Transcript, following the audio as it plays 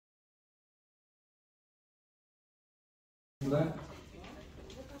for that.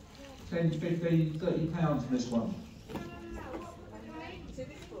 10, 15, 30 pounds for this one.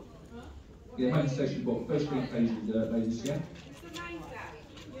 Yeah, main session book, first 3 pages, ladies, yeah?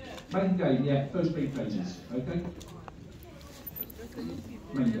 Main game, yeah, first 3 pages, okay?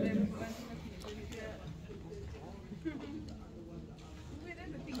 Main game, yeah.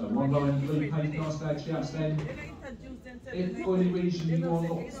 So one line blue paint cast out shouts then. If for any reason you are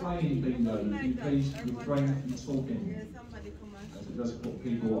not playing bingo, can you please refrain from talking, as it does put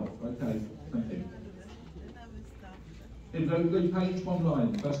people off. Okay, thank you. Here we go, blue paint, one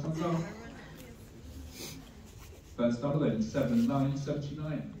line, first comes up. First double then, 7 and 9,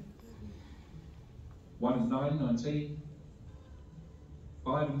 79. 1 and 9, 19.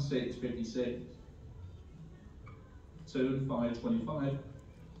 5 and 6, 56. 2 and 5, 25.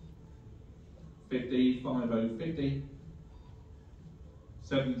 50, 5, 0, 50.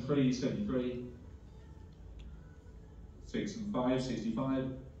 7, 3, 73. 6 and 5,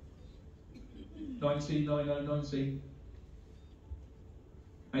 65. 90, 9, 0, 90.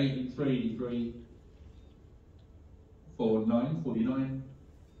 8 and 3, 83. 4 and 9, 49.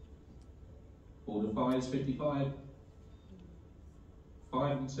 4 to 5 is 55.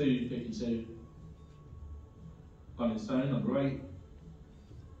 5 and 2, 52. On its own, number 8.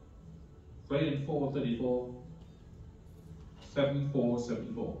 3 and 4, 34. 7, 4,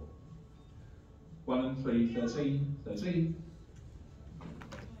 74. 1 and 3, 13, 13.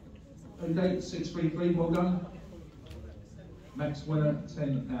 Okay, 6, 3, 3, well done. Max winner,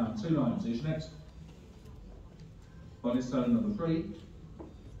 £10. 2 lines, each next. On its own, number 3.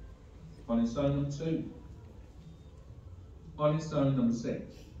 On its own, number 2. On its own, number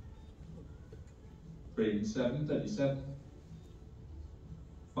 6. 3 and 7, 37.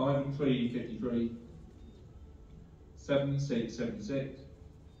 5 and 3, 53. 7 and 6, 76.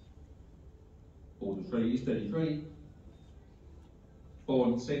 4 to 3 is 33. 4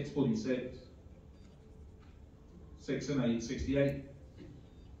 and 6, 46. 6 and 8, 68.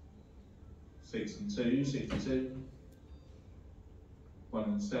 6 and 2, 62. 1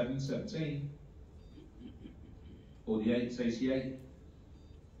 and 7, 17. 48, 88.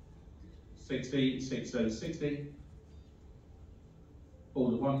 60, 60, 60. All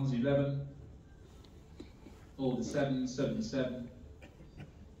the 1s, 11. All the 7s, 77.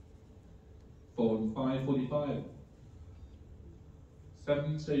 4 and 5, 45.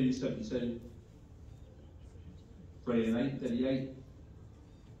 7, 2, 72. 3 and 8, 38.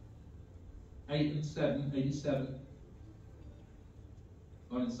 8 and 7, 87.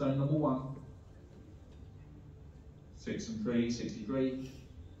 On its own, number 1. 6 and 3, 63.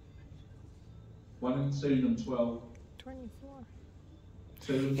 1 and 2, number 12. 24.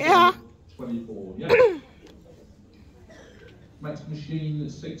 2 and 2, 24. Yeah. Max machine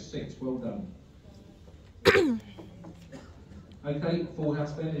 6, 6. Well done. Okay, full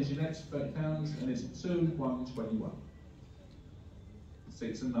house then is your next £30, and it's 2 and 1, 21.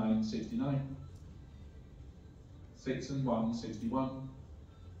 6 and 9, 69. 6 and 1, 61.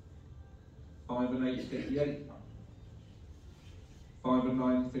 5 and 8, 58. 5 and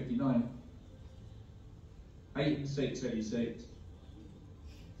 9, 59. 8 and 6, 86.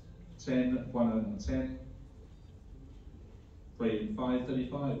 10, 1 and 10. 3 and 5,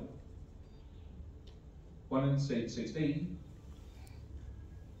 35. 1 and 6, 16.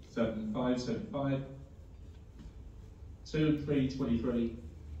 7 and 5, 75. 2 and 3, 23.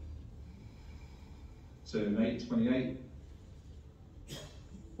 2 and 8, 28.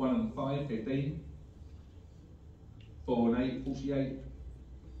 1 and 5, 15. 4 and 8, 48.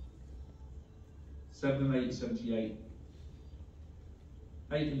 7 and 8, 78.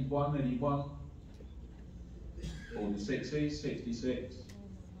 8 and 1, 81. 4 and 6 is 66.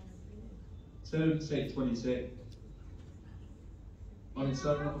 2 and 6, 26. On its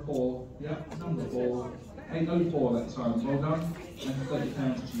own, number 4. Yeah, number 4. 804 that time. Well done. And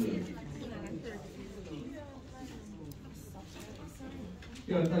 £30 to you.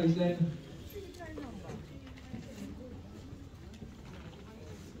 Go page then.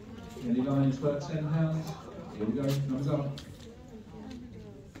 Any lines worth £10? Here we go, numbers up.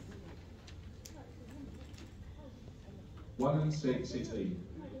 1 and 6, 16.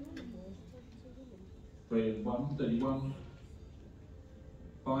 3 and 1, 31.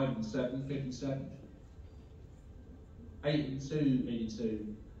 5 and 7, 57. 8 and 2,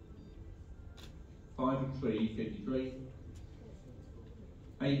 82. 5 and 3, 53.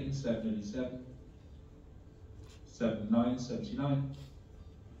 8 and 7, 87. 7 and 9, 79.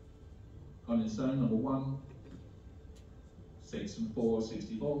 On its own, number 1. 6 and 4,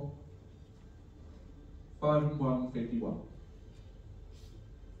 64. 5 and 1, 51.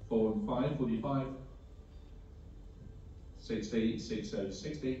 4 and 5, 45. 60, 60,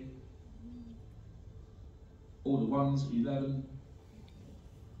 60. All the ones, 11.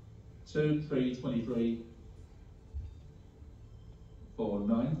 2, 3, 23. 4,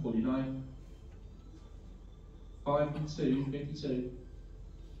 9, 49. 5 and 2, 52.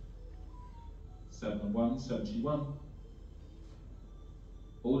 7 and 1, 71.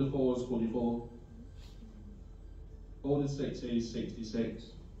 All the 4s, 44. All the 6s, 66.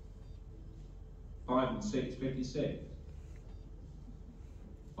 5 and 6, 56.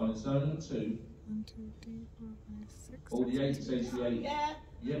 On its own at 2. 1, 2, 3, 4, 5, 6. All the 8s, 88.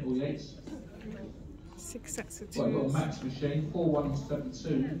 Yeah, all the 8s. 6 sets of 2s. Well, I've got a max machine,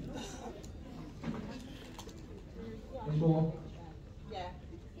 4172. Any more? Yeah.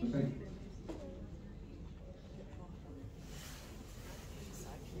 Okay.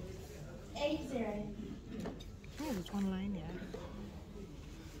 Oh, there's one line, yeah.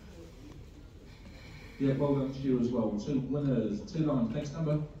 Yeah, well done to you as well. 2 winners, 2 lines. Next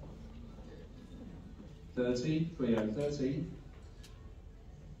number. 30, 30, 30.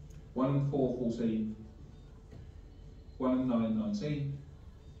 1 and 4, 14. 1 and 9, 19.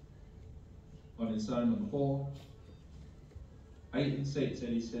 On its own, number 4. 8 and 6,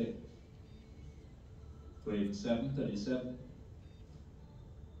 86. 3 and 7, 37.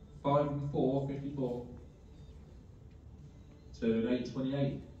 5 and 4, 54. 2 and 8,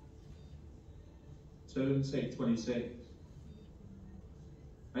 28. 2 and 6, 26.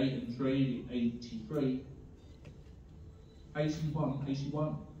 8 and 3, 83. 8 and 1,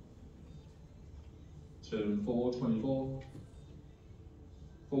 81. 2 and 4, 24.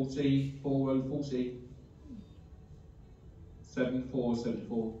 40, 40, 40. 7, 4,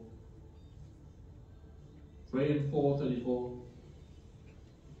 74. 3 and 4, 34.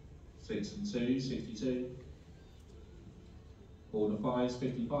 6 and 2, 62. 4 and 5,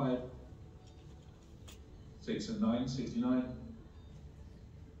 55. 6 and 9, 69.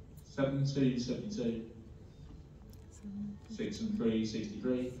 7 and 2, 72. 6 and 3,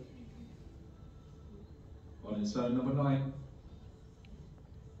 63. On its own, number 9.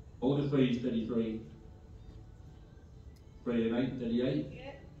 All the 3s, 33. 3 and 8, 38.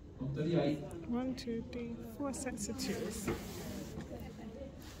 On 38. 1, 2, 3, 4 sets of 2s.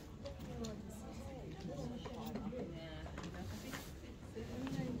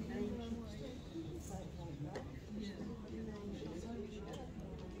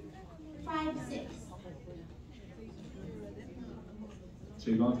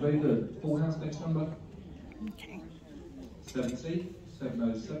 Two lines very good. Full house, next number. Okay. 70,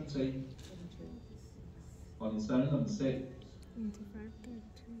 70, 70. On its own, number 6. 25,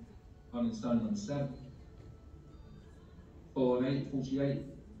 32. On its own, number 7. 4 and 8, 48.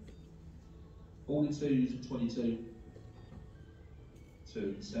 All the 2s, 22. 2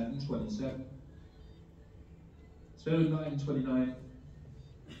 and 7, 27. 2 and 9, 29.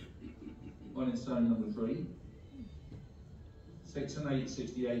 On its own, number 3. 6 and 8,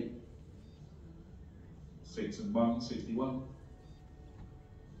 68. 6 and 1, 61.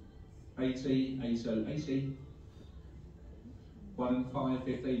 80, 80, 80. 1 and 5,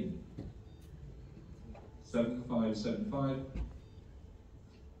 15. 7, 5, 75.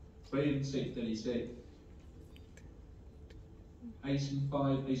 3 and 6, 36. 8 and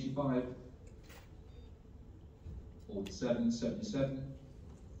 5, 85. 47, 77.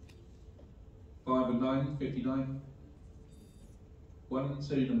 5 and 9, 59. 1 and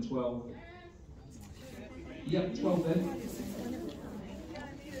 2, number 12. Yep, 12 then.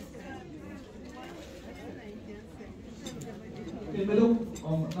 In the middle,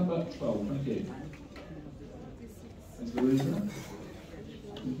 on number 12, thank you. Thanks for reading that.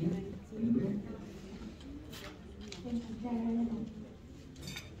 Thank you. In the middle. Thank you,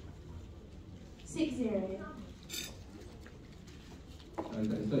 60.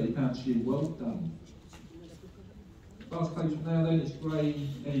 Okay, £30 to you, well done. Last page from now then, it's grey,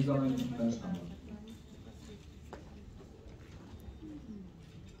 any line, first number.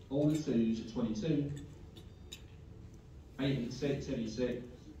 All the 2s, 22. 8 and 6, 86.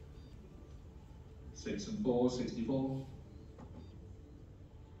 6 and 4, 64.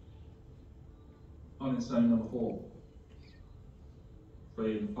 On its own, number 4.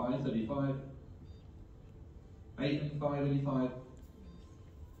 3 and 5, 35. 8 and 5, 85.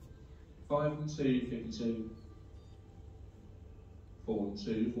 5 and 2, 52. 4 and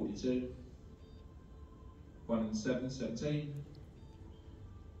 2, 42. 1 and 7, 17.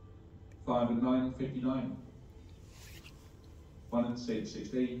 5 and 9, 59. 1 and 6,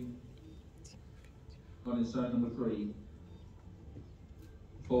 16. On its own, number 3.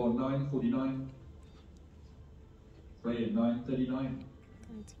 4 and 9, 49. 3 and 9, 39.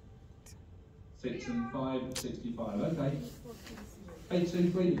 6 and 5, 65. Okay.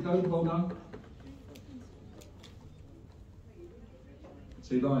 823 the code, well done.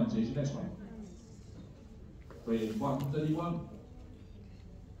 2 lines, here's your next one. 3 and 1, 31.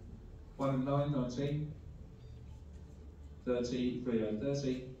 1 and 9, 19. 30, 3 and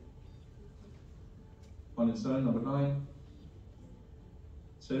 30. 1 and 7, number 9.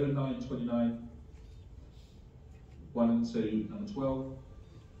 2 and 9, 29. 1 and 2, number 12.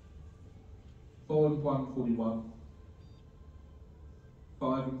 4 and 1, 41.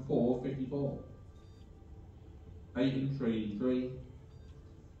 5 and 4, 54. 8 and 3, 3.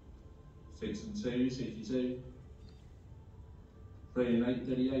 6 and 2, 62. 3 and 8,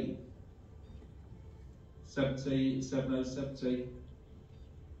 38. 70, 70, 70.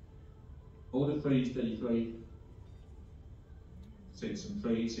 All the 3s, 33. 6 and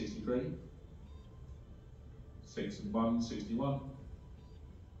 3, 63. 6 and 1, 61.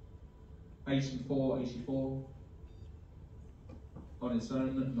 8 and 4, 84. On its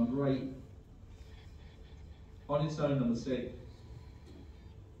own, number 8. On its own, number 6.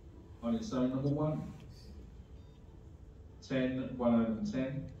 On its own, number 1. 10, 1 and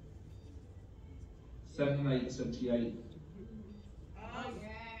 10. 7 and 8, 78.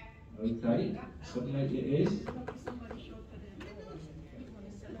 Okay, 7 and 8 it is.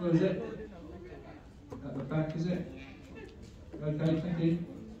 Where is it? At the back, is it? Okay, thank you.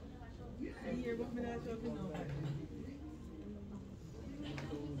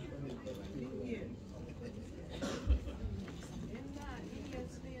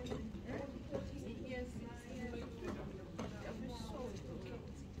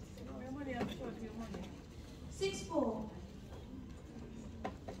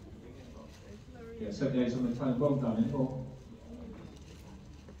 Yeah, 78 on the time. Well done, in all.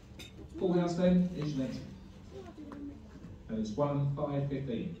 Full house then, is next. And it's 1 and 5,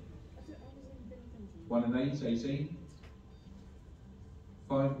 15. 1 and 8, 18.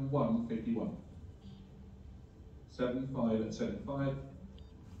 5 and 1, 51. 7, 5, 75.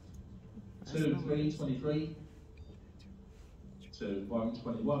 2 and 3, 23. 2, 1,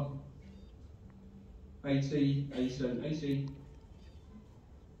 21. 80, 80, 80.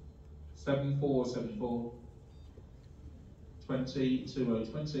 7, 4, 74. 20, 2, 0,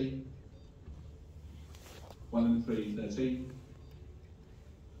 20. 1 and 3, 13.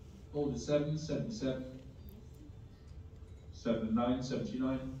 Order 7, 77. 7 and 9,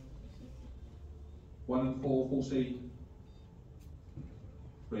 79. 1 and 4, 14.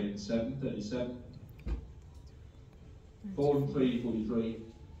 3 and 7, 37. 4 and 3, 43.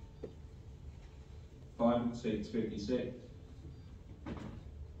 5 and 6, 56.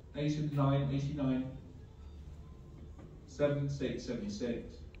 8 and 9, 89. 7 and 6,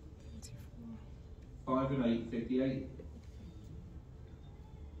 76. 5 and 8, 58.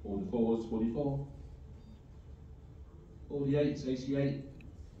 All the 4s, 44. All the 8s, 88.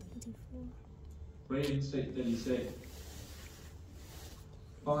 3 and 6, 36.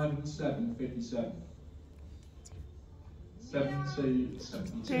 5 and 7, 57. 7, 2,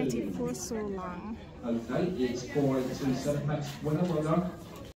 72. 34 so long. Okay, it's 4, 8, 2, 7. Max winner, well done.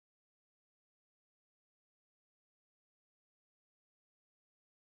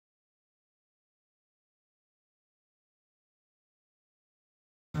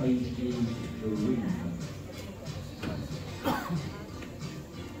 Page is green.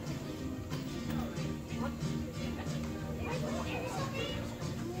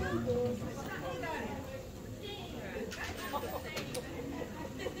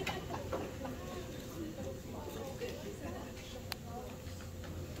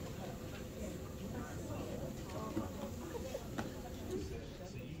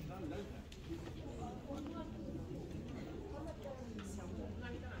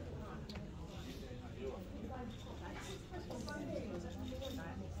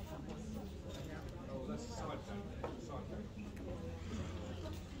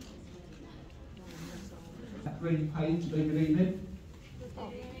 Green page, very good evening.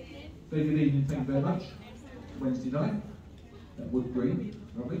 Very good evening, thank you very much. Wednesday night at Wood Green,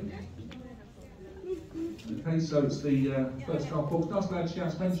 lovely. Okay, so it's the first half ball. Last lad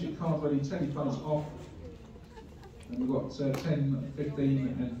shouts, membership card ready, telephones off. And we've got 10,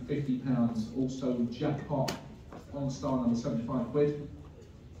 15 and £50. Also jackpot on star number 75 quid.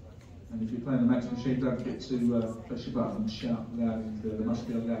 And if you're playing the max machine, don't forget to press your button and shout loud. There must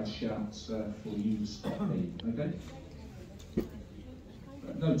be a loud shout for you to stop me, okay?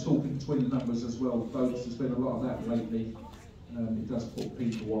 No talking between the numbers as well, folks. There's been a lot of that lately. It does put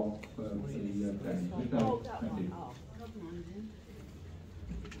people off the game. Okay, thank you.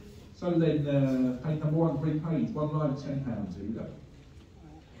 So then, page number 1, green page, 1 line, £10. Here we go.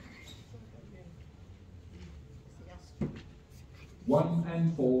 1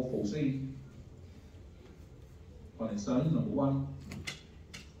 and 4, 14. On its own, number 1.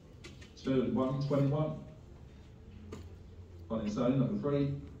 2 and 1, 21. On its own, number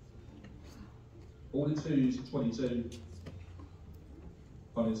 3. All the 2s, 22.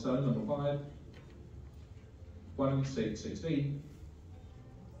 On its own, number 5. 1 and 6, 16.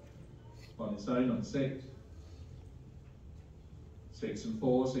 On its own, number 6. 6 and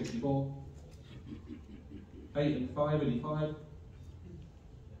 4, 64. 8 and 5, 85.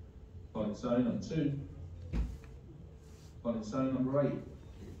 On its own, number 2. On its own, number 8.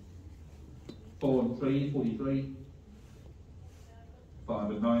 4 and 3, 43. 5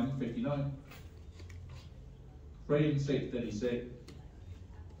 and 9, 59. 3 and 6, 36.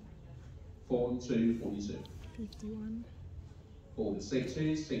 4 and 2, 42. 51. All the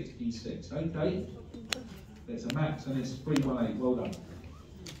 6s, 66. Okay. There's a max and it's 318. Well done.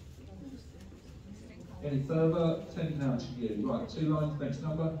 Any further? £10 to you. Right, 2 lines, next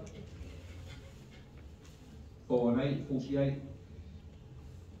number. 4 and 8, 48.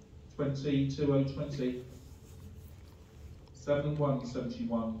 20, 20, 20. 7 and 1,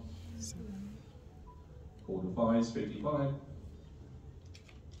 71. 4 and 5, 55.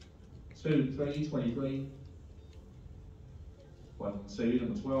 2 and 3, 23. 1 and 2,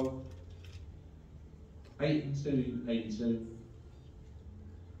 number 12. 8 and 2, 82.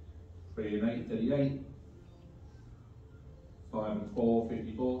 3 and 8, 38. 5 and 4,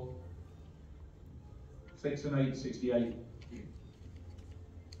 54. 6 and 8, 68.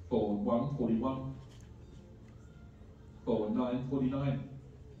 4 and 1, 41. 4 and 9, 49.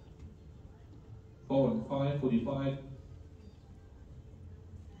 4 and 5, 45.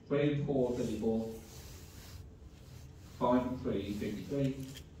 3 and 4, 34. 5 and 3, 53.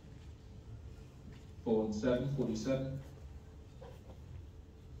 4 and 7, 47.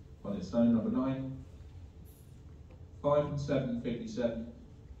 On its own, number 9. 5 and 7, 57.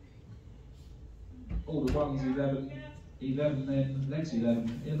 All the 1s, 11. 11 then, next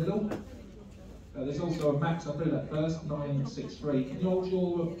 11 in the middle. There's also a max, I'll do that first, 9, 6, 3. Can you hold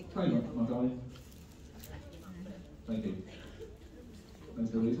your payment, my darling? Thank you.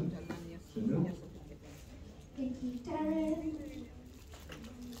 Thanks for the reason. In the middle. Thank you, Darren.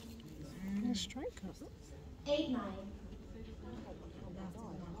 A striker. 8, 9.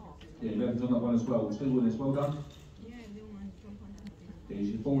 Yeah, 11's on that one as well. 2 winners, well done. Here's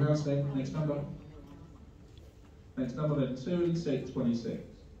your full house then, next number. Next number then, 2 and 6, 26.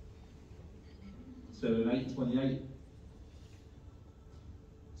 2 and 8, 28.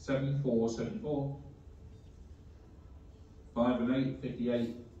 7, 4, 74. 5 and 8,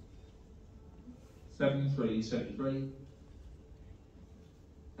 58. 7, 3, 73.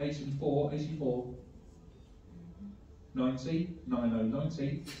 8 and 4, 84. 90, 90,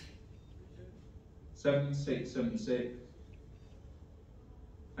 90. 7, 6, 76.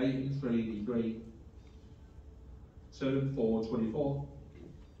 8 and 3, 83. 2 and 4, 24.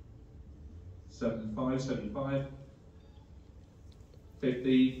 7, 5, 75.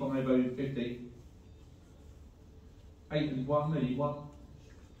 50, 50, 50. 8 and 1, 81.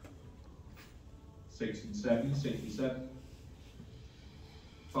 6 and 7, 67.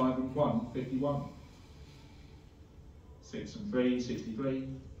 5 and 1, 51. 6 and 3, 63.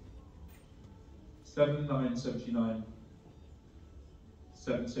 7 and 9, 79.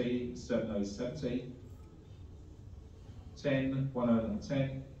 70, 70, 70. 10, 10,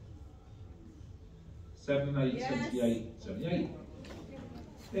 10. 7 and 8, yes. 78, 78.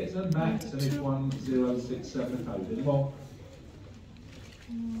 It's a max and it's 1067 code. Any more?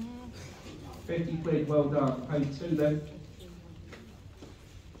 50 quid, well done. Paid 2 then.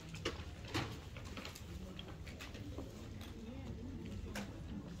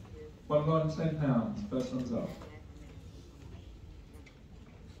 One line, £10. First one's up.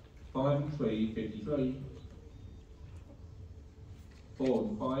 5 and 3, 53. 4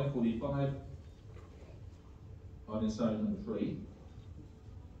 and 5, 45. On its own, number 3.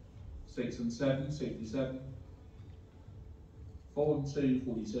 6 and 7, 67. 4 and 2,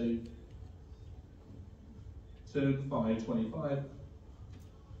 42. 2 and 5, 25.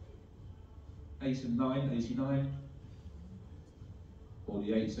 8 and 9, 89.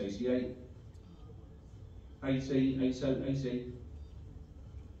 48, 88. 80, 80, 80.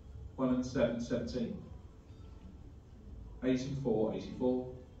 1 and 7, 17. 8 and 4, 84.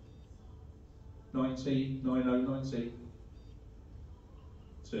 90, 90, 90.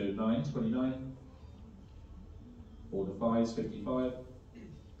 2, 9, 29. 4 to 5, 55.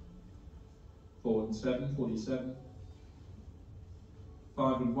 4 and 7, 47.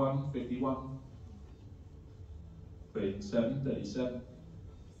 5 and 1, 51. 3 and 7, 37.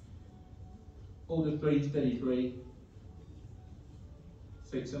 All the 3s, 33.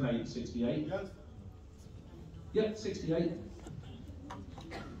 6 and 8, 68. Yep, 68.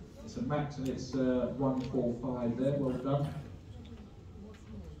 It's a max and it's 145 there, well done.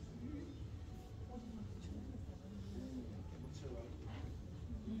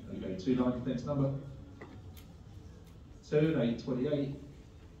 There we go, 2 lines, next number. 2 and 8, 28.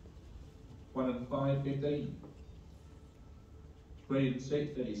 1 and 5, 15. 3 and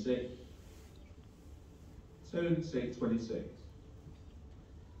 6, 36. 2 and 6, 26.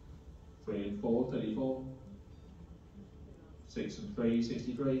 3 and 4, 34. 6 and 3,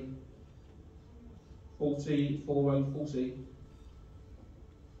 63. 40, 40, 40.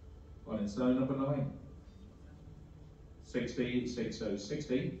 1 and so number 9. 60, 60,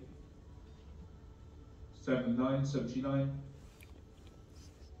 60. 7, 9, 79.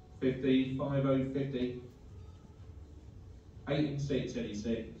 50, 50, 50. 8 and 6,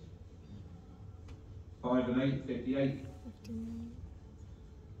 86. 5 and 8, 58.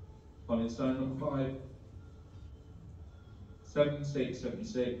 1 and so number 5. 7, 6,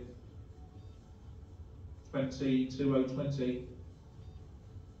 76. 20, 20, 20.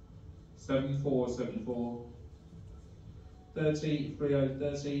 7, 4, 74. 30, 30,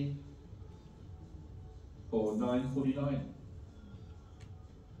 30. 4, 9, 49.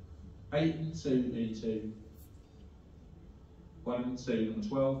 8 and 2, 82. 1 and 2, number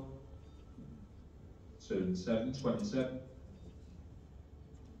 12. 2 and 7, 27.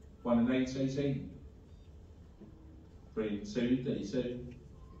 1 and 8, 18. 3 and 2, 32.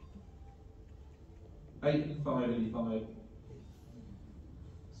 8 and 5, 85.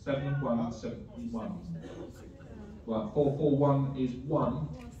 7 and 1, 71. Right, 4, 4, 1 is 1,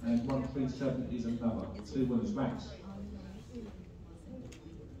 and 1, 3, 7 is another. 2 winners max.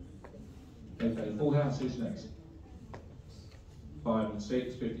 Okay, full house is next. 5 and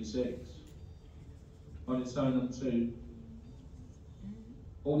 6, 56. On its own on 2.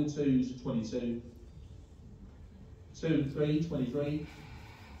 All the 2s, 22. 2 and 3, 23.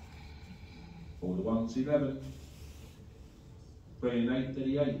 All the 1s, 11. 3 and 8,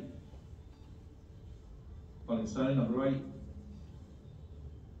 38. On its own, number 8.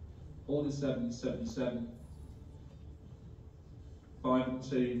 All the 7s, 77. 5 and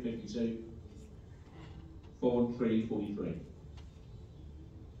 2, 52. 4 and 3, 43.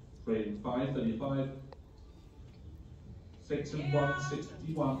 3 and 5, 35. 6 and 1,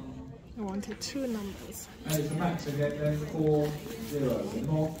 61. I wanted 2 numbers. And it's a max again then, 4, 0. Any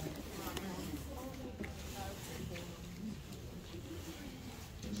more?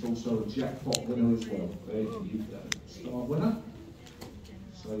 It's also a jackpot winner as well. There you go. Star winner.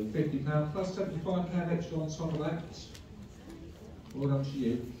 So £50 plus £75 extra on top of that. Well done to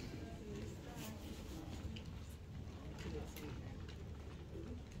you.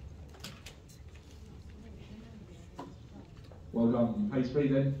 Well done. Page 3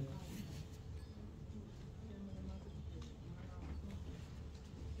 then.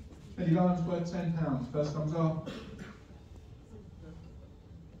 Any lines worth £10? First comes up.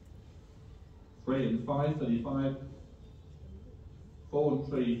 3 and 5, 35. 4 and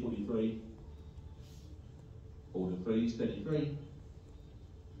 3, 43. 4 and 3, 33.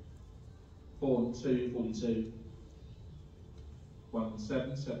 4 and 2, 42. 1 and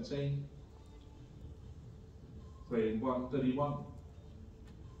 7, 17. 3 and 1, 31.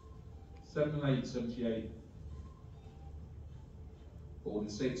 7 and 8, 78. 4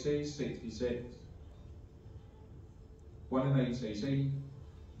 and 6 is 66. 1 and 8, 18.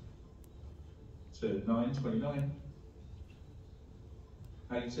 2 and 9, 29.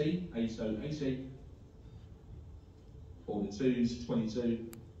 80, 80, 80. 4 and 2s,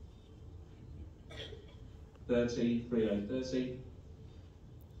 22. 30, 30, 30.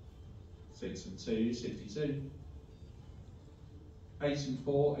 6 and 2, 62. 8 and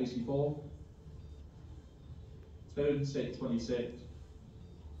 4, 84. 2 and 6, 26.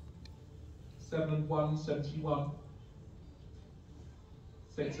 7 and 1, 71.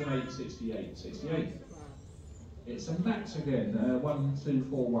 6 and 8, 68, 68. It's a max again, 1, 2,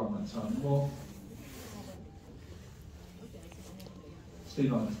 4, 1 that time. More. 2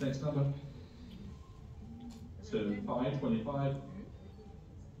 lines, next number. 2 and 5, 25.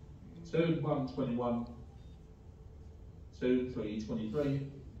 2 and 1, 21. 2 and 3, 23.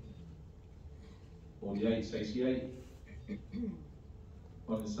 48, 68.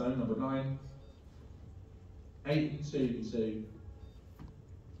 On its own, number 9. 8 and 2, 2.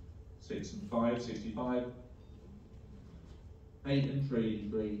 6 and 5, 65. 8 and 3,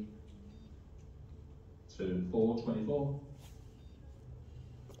 3. 2 and 4, 24.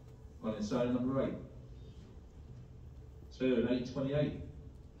 On its own, number 8. 2 and 8, 28.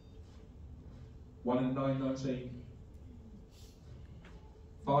 1 and 9, 19.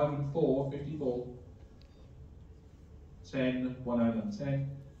 5 and 4, 54. 10, 1 and 10.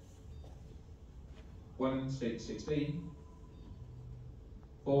 1 and 6, 16.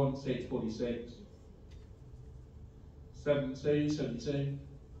 4 and 6, 46. 7, 2, 72.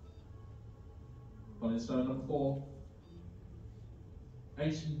 On its own number 4.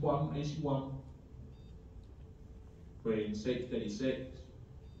 8 and 1, 81. 3 and 6, 36.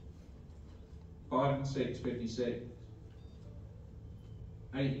 5 and 6, 56.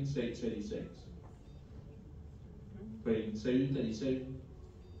 8 and 6, 36. 3 and 2, 32.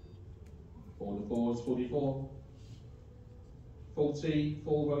 4 to 4 is 44. 40,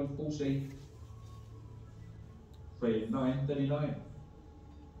 4 row 40. 3 and 9, 39.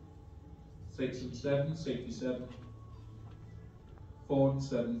 6 and 7, 67. 4 and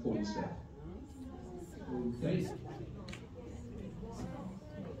 7, 47. Okay.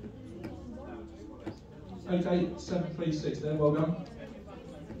 Okay, 736 there, well done.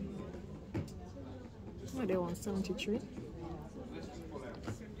 Oh, they want 73.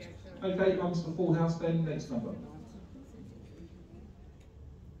 Okay, on to the full house then, next number.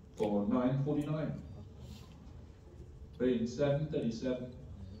 4 and 9, 49. 3 and 7, 37.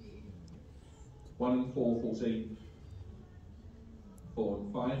 1 and 4, 14. 4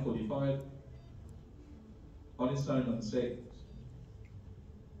 and 5, 45. On its own, number 6.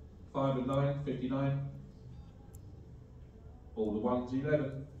 5 and 9, 59. All the 1s,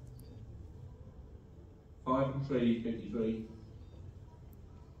 11. 5 and 3, 53.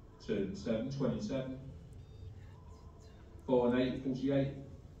 2 and 7, 27. 4 and 8, 48.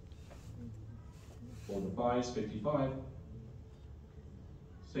 All the 5s, 55.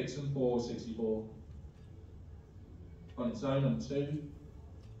 6 and 4, 64. On its own, number 2.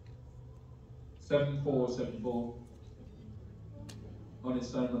 7, 4, 74. On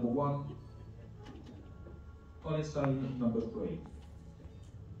its own, number 1. On its own, number 3.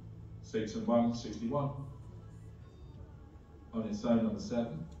 6 and 1, 61. On its own, number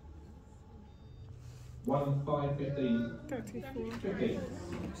 7. 1 and 5, 15. 34. 15.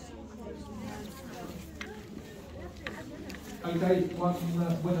 Okay, one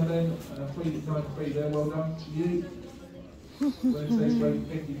winner then, 393 there, well done to you. Wednesday's rate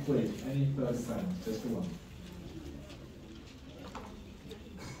 50 quid. Any further plans? Just the one.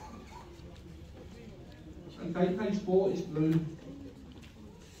 Okay, page 4 is blue.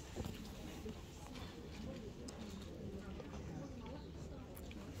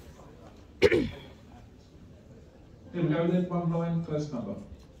 Here we go then, one line, first number.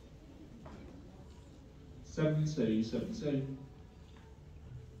 72, 72.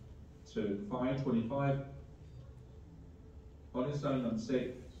 2 and 5, 25. On its own, number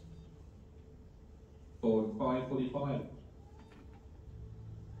 6. 4 and 5, 45.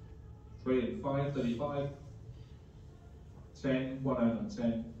 3 and 5, 35. 10, 1 and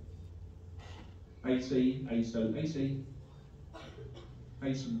 10. 80, 80, 80.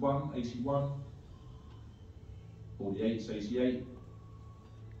 8 and 1, 81. 48, 88.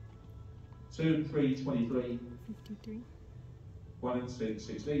 2 and 3, 23. 53. 1 and 6,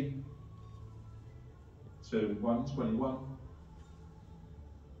 16. 2 and 1, 21.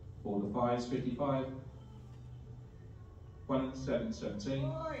 4 to 5, 55. 1 and 7,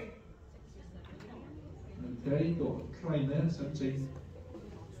 17. Okay, got a claim there, 17.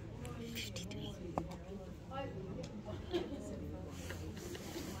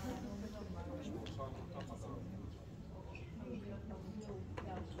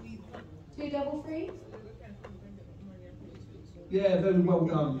 Two double free. Yeah, very well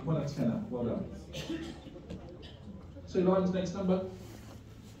done. 1 and 10. Well done. 2 lines, next number.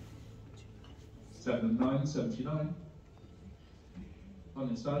 7 and 9, 79. On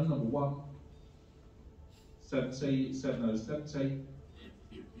its own, number 1. 70, 70, 70.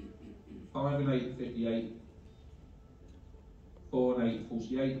 5 and 8, 58. 4 and 8,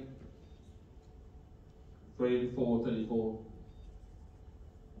 48. 3 and 4, 34.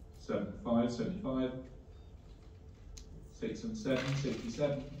 7 and 5, 75. 6 and 7,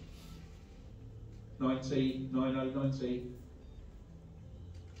 67. 90, 90, 90.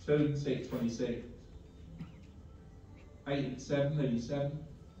 2 and 6, 26. 8 and 7, 87.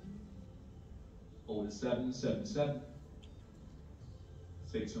 All the 7, 77.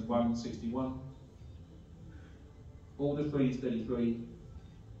 6 and 1, 61. All the 3s, 33.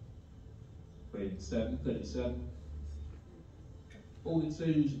 3 and 7, 37. All the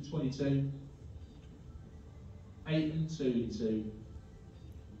 2s, 22. 8 and 2, 82.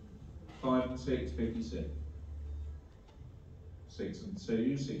 5 and 6, 56. 6 and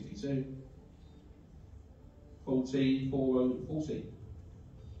 2, 62. 40, 4, 40.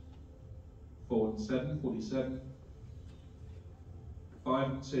 4 and 7, 47. 5 5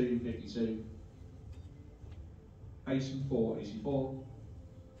 and 2, 52. 8 and 4, 84.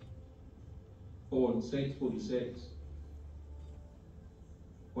 4 and 6, 46.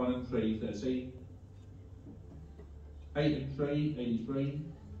 1 and 3, 13. 8 and 3, 83.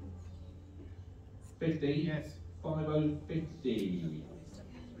 50. Yes. 50, 50.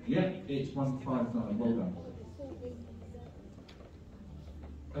 Yeah, it's 159. Well done.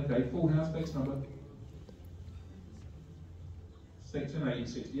 Okay, full house, next number. 6 and 8,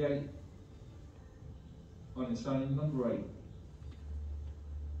 68. On its own, number 8.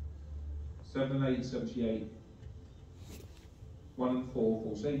 7 and 8, 78. 1 and 4,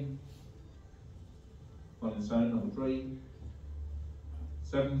 14. On its own, number 3.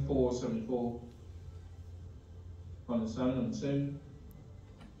 7, 4, 74. On its own, number 2.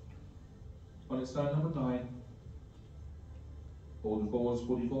 On its own, number 9. All the 4s,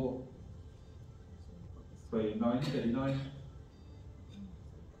 44. 3 and 9, 39.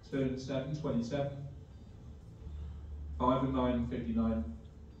 2 and 7, 27. 5 and 9, 59.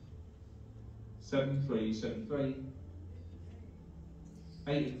 7, 3, 73.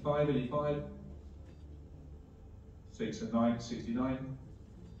 8 and 5, 85. 6 and 9, 69.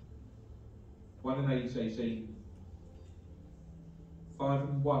 1 and 8, 18. 5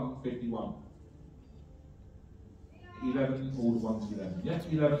 and 1, 51. 11, all the ones 11. Yes,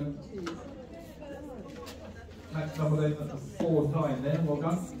 11. Next number then, 4 and 9 there, well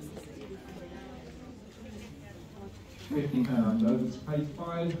done. £50, over to page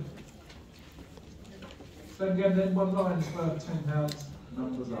 5. So again then, 1 line for £10,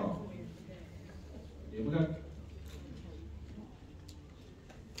 numbers are. Here we go.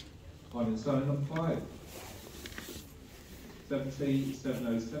 On its own, number 5. 70,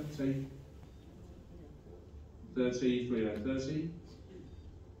 70, 70. 30, 30, 30.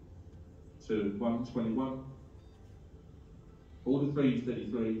 2, 1, 21. All the 3s,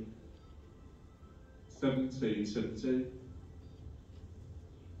 33. 72, 72.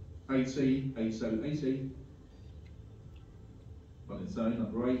 80, 80, 80. On its own,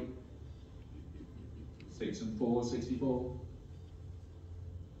 number 8. 6 and 4, 64.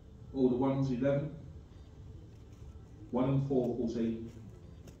 All the 1s, 11. 1 and 4, 14.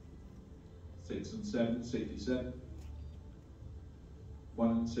 6 and 7, 67. 1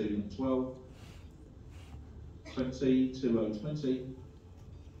 and 2, and 12. 20, 20, 20.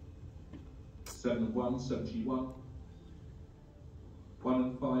 7 and 1, 71. 1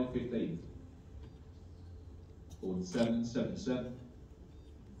 and 5, 15. 4 and 7, 77.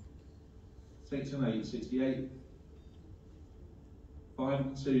 6 and 8, 68. 5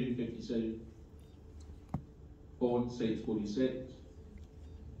 and 2, 52. 4 and 6, 46.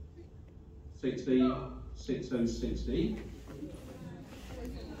 60, 60, 60.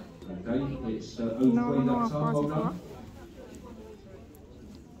 Okay, it's 03 that time, well done.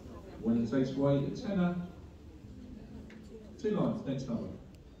 When it takes away a tenner, 2 lines, next number.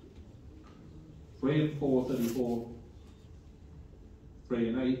 3 and 4, 34. 3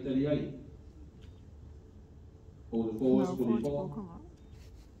 and 8, 38. All the 4s, 44.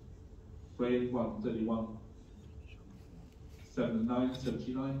 3 and 1, 31. 7 and 9,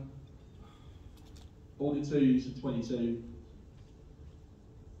 79. All the 2s, 22.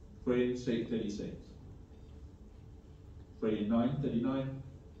 3 and 6, 36. 3 and 9, 39.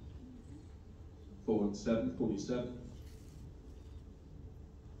 4 and 7, 47.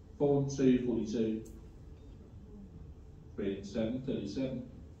 4 and 2, 42. 3 and 7, 37.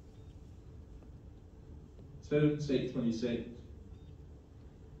 2 and 6, 26.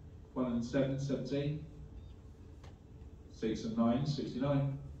 1 and 7, 17. 6 and 9,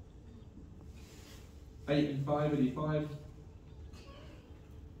 69. 8 and 5, 85.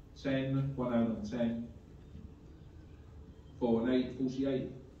 10, 1 and 10. 4 and 8,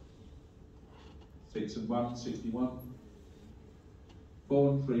 48. 6 and 1, 61. 4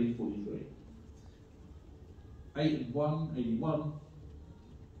 and 3, 43. 8 and 1, 81.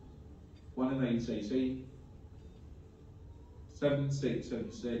 1 and 8, 18. 7 and 6,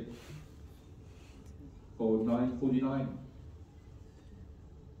 76. 4 and 9, 49.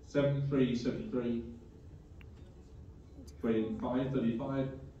 7 and 3, 73. 3 and 5, 35.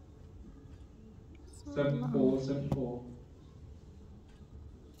 7 and 4, 74.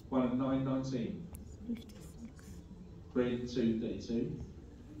 1 and 9, 19. 3 and 2, 32.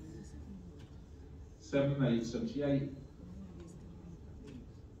 7 and 8, 78.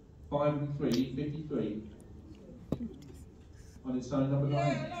 5 and 3, 53. On its own, number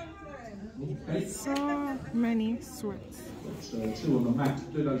 9. Okay. So many sweats. That's 2 on the max.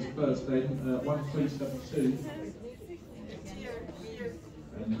 Do those first then. 1372.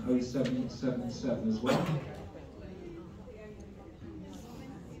 And 0777 as well.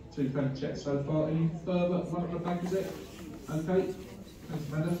 2 friend checks so far. Any further? One at the back, is it? Okay. Thanks,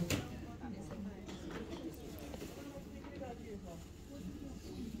 Amanda.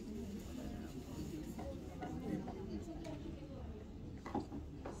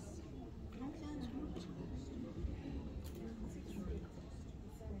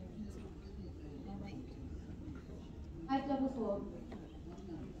 I've double 4.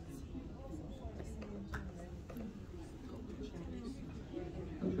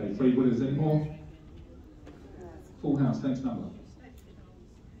 Okay, 3 winners anymore. Full house, thanks number.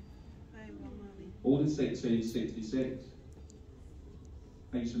 Ordered 6 is 66.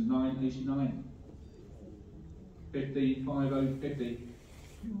 8 and 9, 89. 50, 50, 50.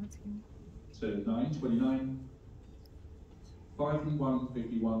 2 and 9, 29. 5 and 1,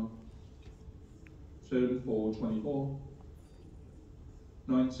 51. 2 and 4, 24.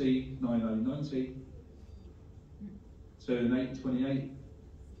 90, 90, 90. 2 and 8, 28.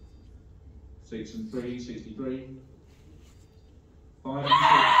 6 and 3, 63. 5 and 6.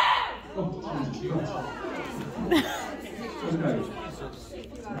 Oh, Jesus Christ. Okay.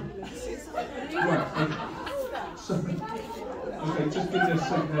 Right. Okay, just give me a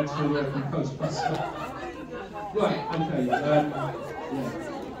second there to compose myself. Right, okay. Yeah.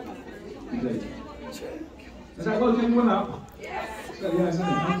 Indeed. Has that woke anyone up? Yes. So, yeah, isn't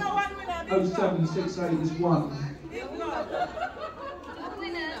it? 0768 is 1.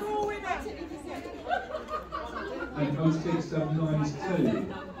 And 0679 is 2.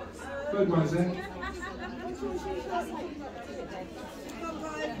 Third one is it?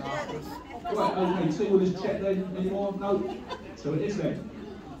 Right, okay, 2 will just check then. Any more? No. So it is then.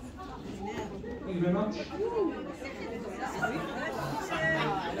 Thank you very much.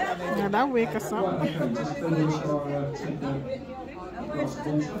 Yeah, that wake us up. Right, okay, just finish our take a glass of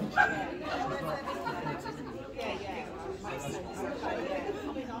water.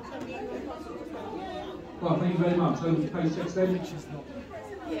 Well, thank you very much. Over to page 6 then.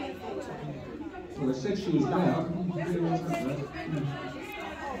 Well, they said she was there. I couldn't really what's up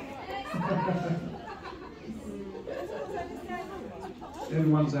there.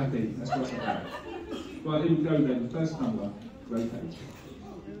 Everyone's happy. That's what's about. Right, here we go then. First number. Great page.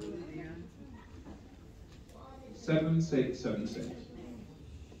 7676.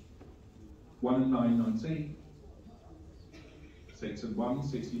 1 and 9, 19. 6 and 1,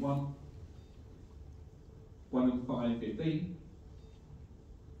 61. 1 and 5, 15.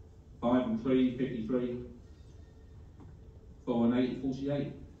 5 and 3, 53. 4 and 8,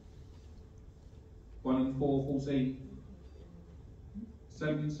 48. 1 and 4, 14.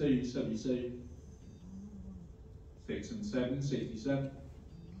 7 and 2, 72. 6 and 7, 67.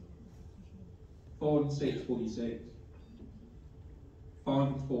 4 and 6, 46. 5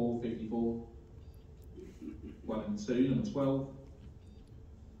 and 4, 54. 1 and 2, number 12.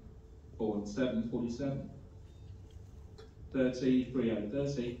 4 and 7, 47. 30, 3 out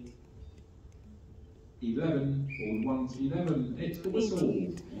 30. 11, all 1 to 11. It's the whistle.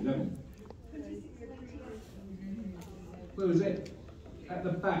 11. Where is it? At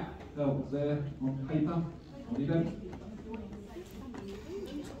the back. Oh, there on paper. On 11.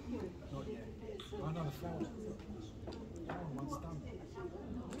 Another 4. One's done.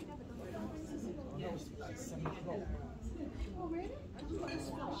 At 7 o'clock. Oh, really?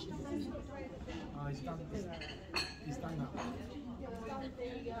 He's done that one.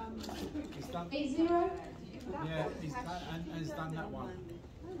 He's done 80? Yeah, he's done, and he's done that one.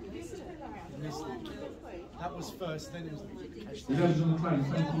 He missed it. That was first, then it was The judges on the claim,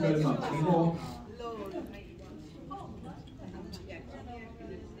 thank you very much. Any more?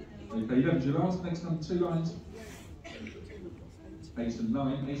 Okay, 11 your last. Next number 2 lines. 8 and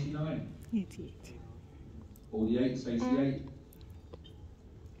 9, 89. 88. 48, 88.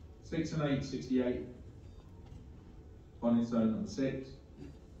 6 and 8, 68. 1 in zone number 6.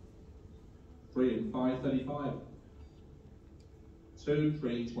 3 and 5, 35. 2 and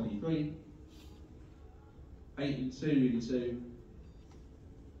 3, 23. 8 and 2, 82.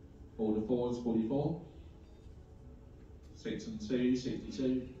 Order 4 is 44. 6 and 2,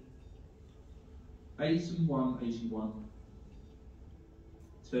 62. 8 and 1, 81.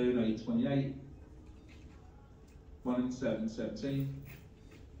 2 and 8, 28. 1 and 7, 17.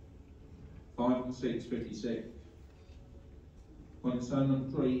 5 and 6, 56. 1 and 7, number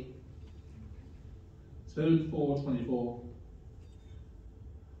 3. 2 and 4, 24.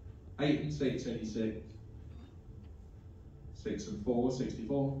 8 and 6, 86. 6 and 4,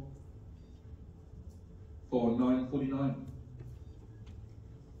 64. 4 and 9, 49.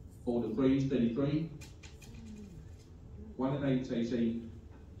 Order 3 is 33. 1 and 8, 18.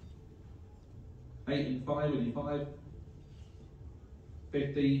 8 and 5, 85.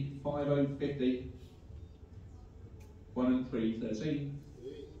 50, 50, 50. 1 and 3, 13.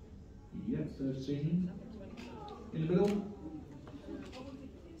 Yep, 13. In the middle.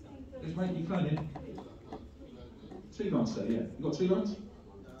 Just make you cloning. 2 lines there, yeah. You got 2 lines?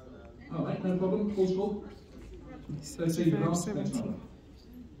 Alright, no problem. Full score. 13 65, last, 70.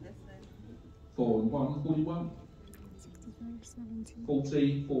 4 and 1, 41. 65, 70.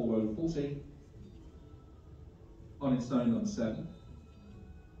 40, 4 row 40. On its own on 7.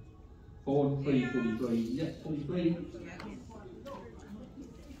 4 and 3, 43. Yep, 43.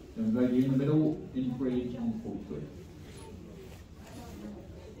 Young lady in the middle, in 3 on 43.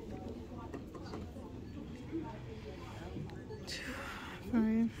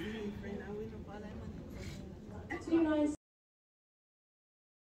 Fine. 2 9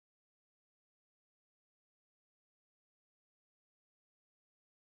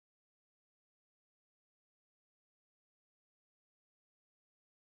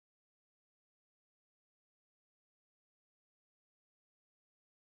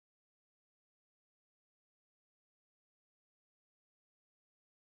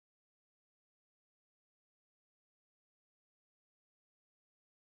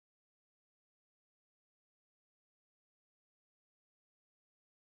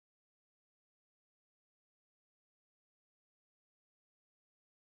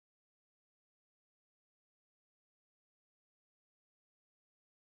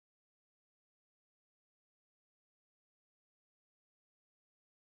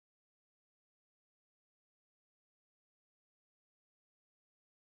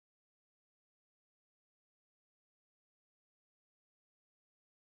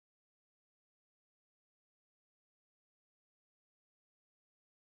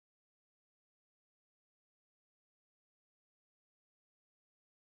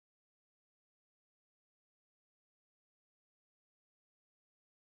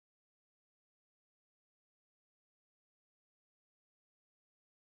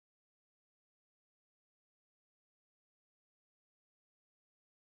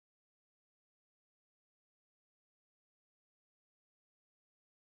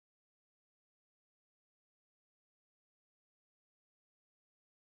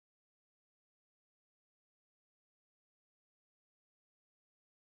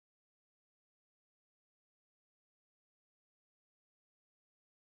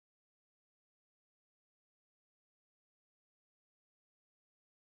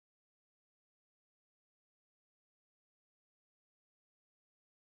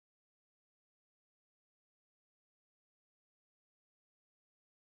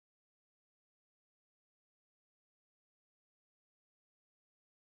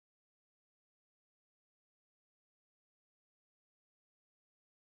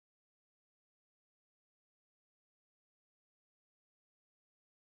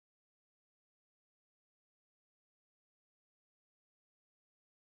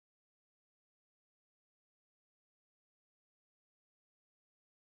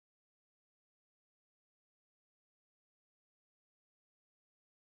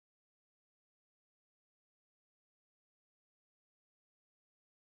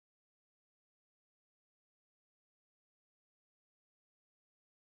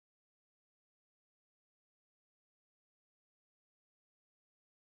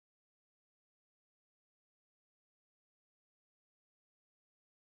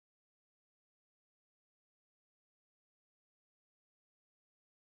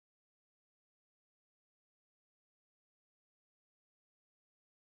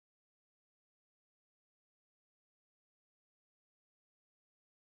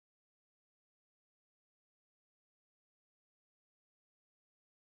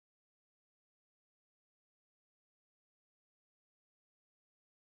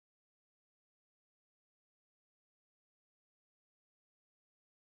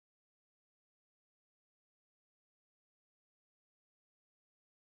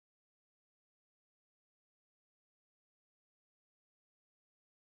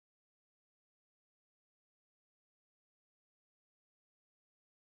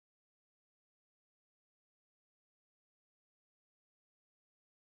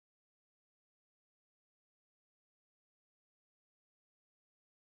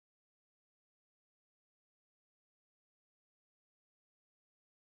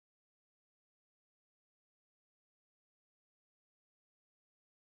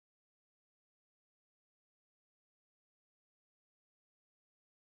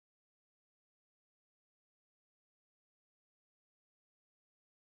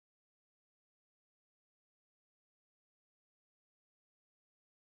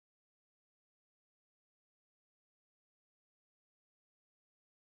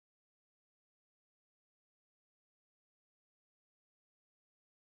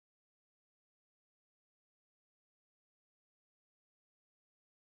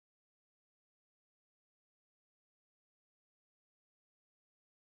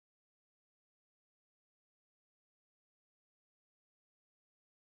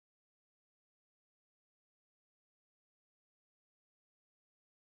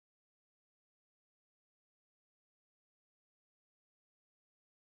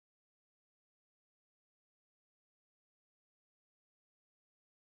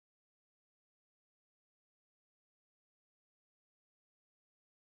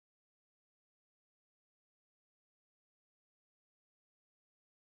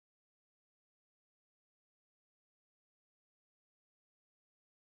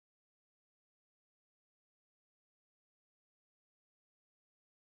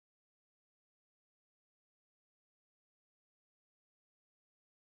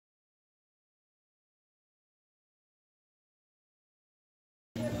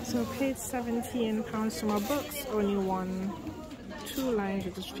 So paid £17 for my books, only won 2 lines,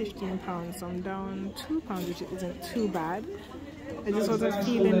 which is £15. So I'm down £2, which isn't too bad. I just wasn't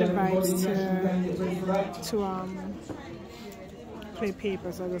feeling the vibes to play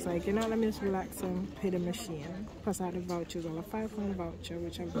paper, so I was like, you know, let me just relax and play the machine. Plus I had the vouchers, on a £5 voucher,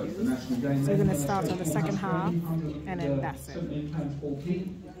 which I've used. So we're going to start on the second half, and then that's it.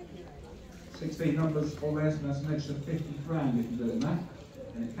 16 numbers or less, and that's an extra 50 grand if you do it in that.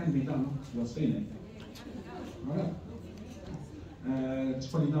 And it can be done, you've seen it. Alright.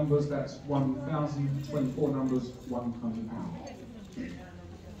 20 numbers, that's 1,000. 24 numbers, £100.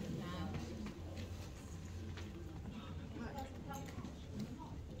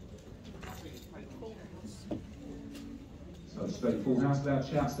 So straight full house without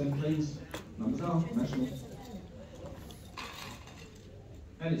shouts then please. Numbers are national.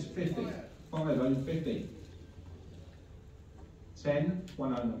 And it's 50. 50, 50. 10,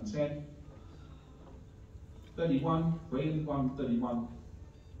 1 and 10. 31, 3 and 1, 31.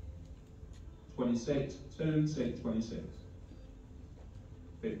 26, 2 and 6, 26.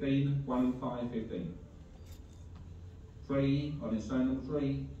 15, 1 and 5, 15. 3 on its own and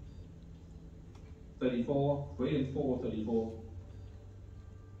 3. 34, 3 and 4, 34.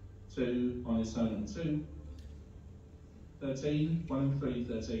 2 on its own and 2. 13, 1 and 3,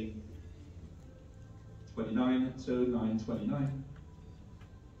 13. 29, 2 and 9, 29.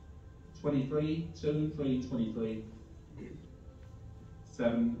 23, 2 and 3, 23.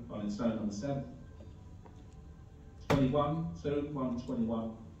 7 on its own on 7. 21, 2 and 1,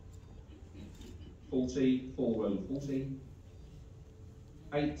 21. 40, 4 row 40.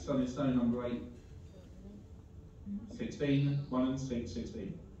 8 on its own number 8. 16, 1 and 6,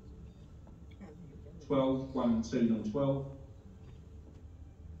 16. 12, 1 and 2 and 12.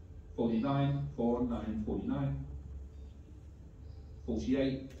 49, 4 and 9, 49.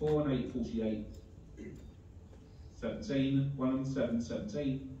 48, 4 and 8, 48. 17, 1 and 7,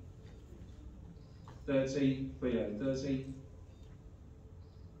 17. 30, 3 and 30.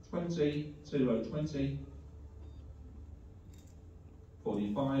 20, 2 and 20.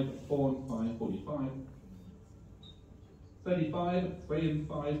 45, 4 and 5, 45. 35, 3 and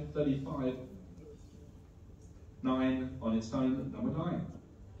 5, 35. 9 on its own, number 9.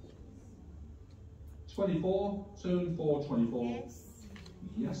 24, 2 and 4, 24. Yes.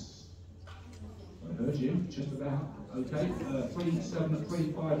 Yes. I heard you, just about. Okay, 3, 7,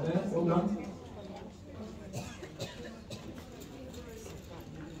 3, 5 there. Well done.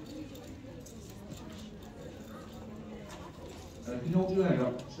 Can you hold your hand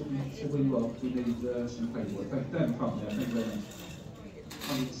up? Should we need some paperwork? Thank you, down the front there, thank you very much.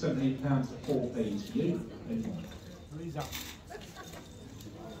 £117 for 4 P's for you. Please up.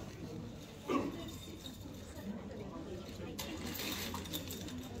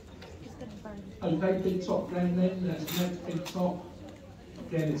 Okay, big top game then, that's next big top.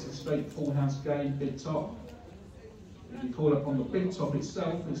 Again, it's a straight full house game, big top. If you call up on the big top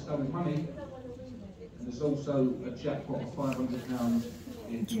itself, it's double money. And there's also a jackpot of £500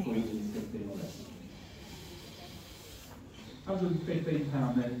 if you call it 15 or less.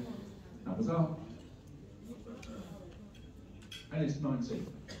 £115 then, numbers are. And it's 19.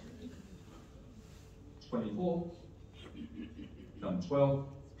 24. Number 12.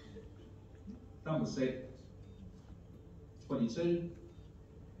 Number 6. 22.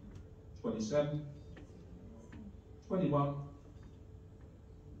 27. 21.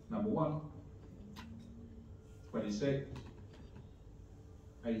 Number 1. 26.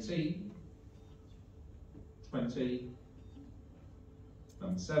 18. 20.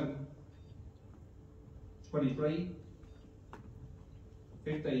 Number 7. 23.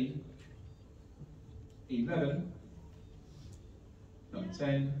 15, 11, number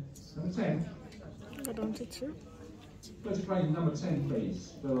 10, number 10. I don't need to. Let's play number 10,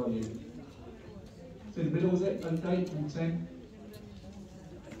 please. Where are you? It's in the middle, is it? Okay, number 10.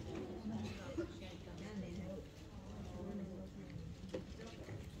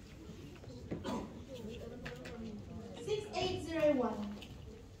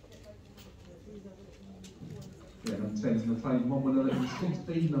 Yeah, number 10 is in the plane. 1, 1, 11,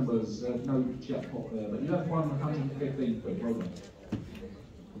 16 numbers. No jackpot there, but you have won 115 quid. Well done.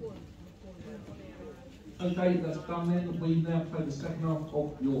 Okay, that's done then. We now play the second half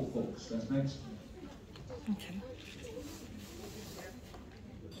of your books. That's next. Okay.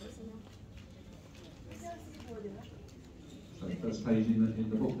 So the first page in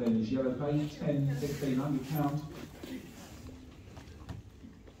the book then is yellow page, 10, 15, £100.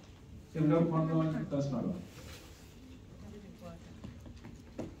 Here we go, 1 line, first number.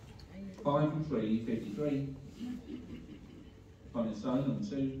 5 and 3, 53. On its own on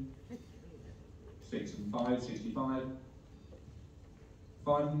 2. 6 and 5, 65.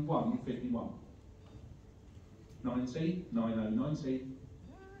 5 and 1, 51. 90, 90, 90.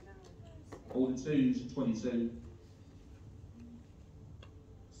 All the 2s, 22.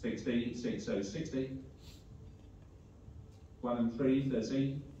 60, 60, 60. 1 and 3,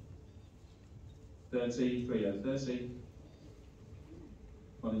 13. 30, 30, 30.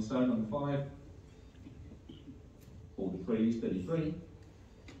 On its own on 5. All the 3s, 33.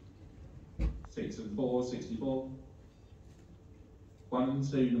 6 and 4, 64. 1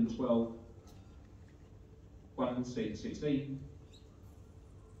 and 2, number 12. 1 and 6, 16.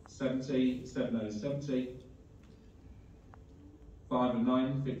 70, 70, 70. 5 and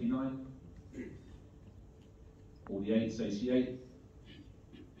 9, 59. All the 8s, 88.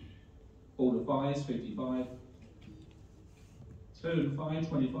 All the 5s, 55. 2 and 5,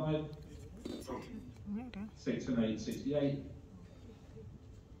 25. 6 and 8, 68.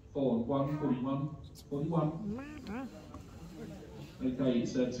 4 and 1, 41. 41. Okay,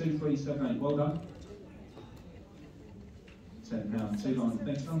 it's 2, 3, 7, 8. Well done. £10, 2 lines.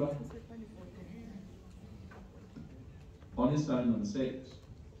 Next number. On its own, number 6.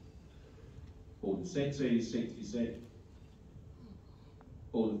 All the 6s, 66.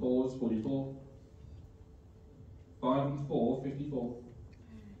 All the 4s, 44. 5 and 4, 54.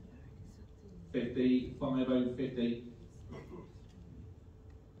 50, 5 over 50.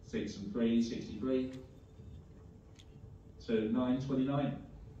 6 and 3, 63. 2 and 9, 29.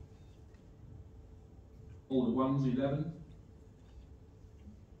 All the 1s, 11.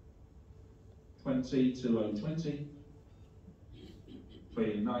 20, 2 over 20.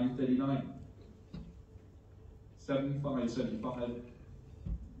 3 and 9, 39. 7, 5, 75.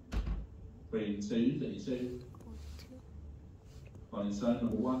 3 and 2, 32. On its own,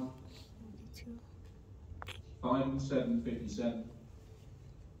 number 1. 5 and 7, 57.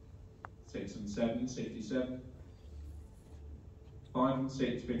 6 and 7, 67. 5 and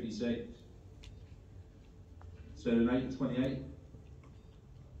 6, 56. 2 and 8, 28.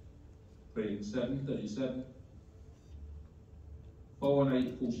 3 and 7, 37. 4 and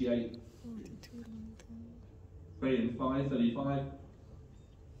 8, 48. 3 and 5, 35.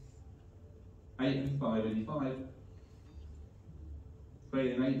 8 and 5, 85.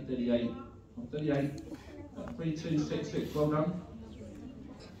 3 and 8, 38. 38. 3, 2, 6, 6. Well done.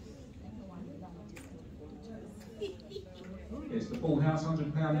 It's the full house,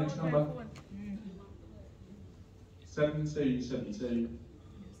 £100. Next number. 7, 2, 72.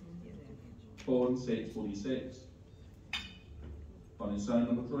 4 and 6, 46. On its own,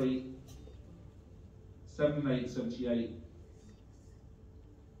 number 3. 7 and 8, 78.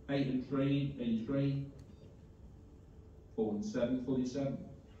 8 and 3, 83. 4 and 7, 47.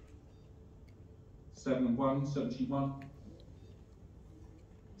 7 and 1, 71.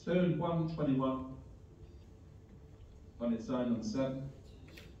 2 and 1, 21. On its own, number 7.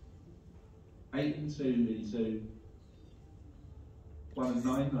 8 and 2, 82. 1 and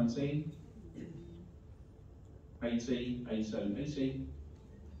 9, 19. 80, 80, 80.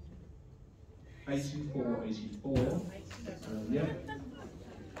 8 and 4, 84. Yeah.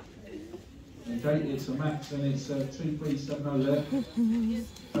 Okay, it's a max and it's 2370 there.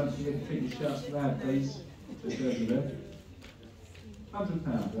 Don't forget to pick your shouts for that, please. Just over there.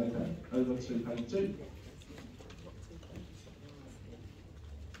 £100, okay. Over to page 2.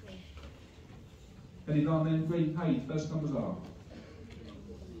 Any gone then? Green page, first numbers are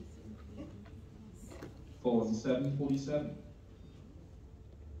 4 and 7, 47.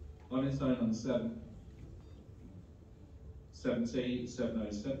 On its own on 7. 70,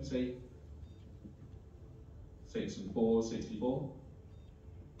 70, 70. 6 and 4, 64.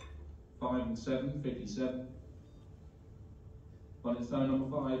 5 and 7, 57. On its own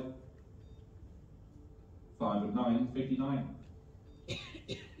number 5. 5 and 9, 59.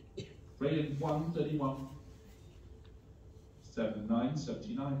 3 and 1, 31. 7 and 9,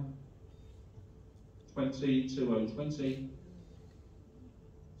 79. 20, 2 and 20.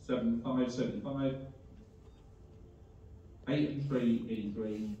 7 and 5, 75. 8 and 3,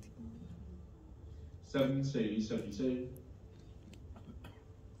 83. 7 and 2, 72.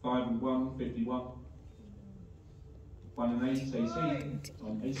 5 and 1, 51. 1 and 8, 18.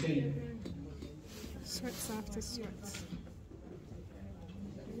 On 18. Sweats after sweats.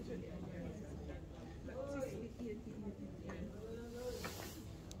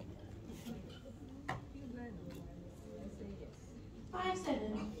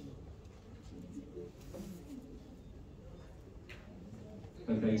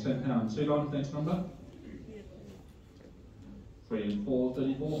 Okay, £10. 2 lines, next number. 3 and 4,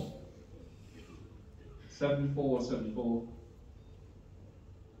 34. 7 and 4, 74.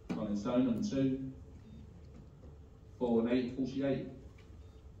 On its own, number 2. 4 and 8, 48.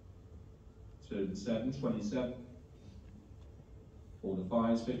 2 and 7, 27. 4 and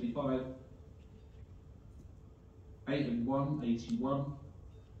 5 is 55. 8 and 1, 81.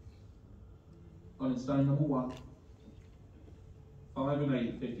 On its own, number 1. 5 and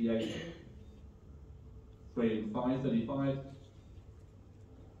 8, 58. 3 and 5, 35.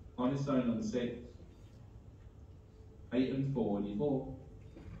 On its own, number 6. 8 and 4, 84.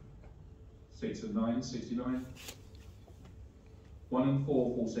 6 and 9, 69. 1 and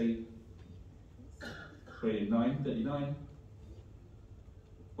 4, 14. 3 and 9, 39.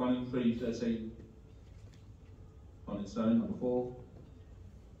 1 and 3, 13. On its own, number 4.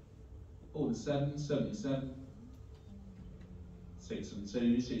 All the 7, 77. 6 and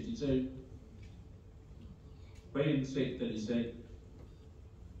 2, 62. 3 and 6, 36.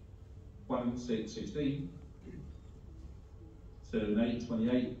 1 and 6, 16. 2 and 8,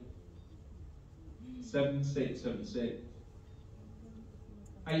 28. 7, 6, 76.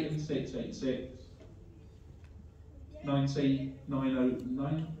 8 and 6, 86. 90, 90,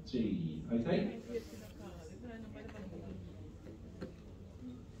 90. Okay?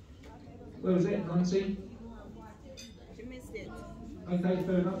 Where was it? 90? She missed it. Okay,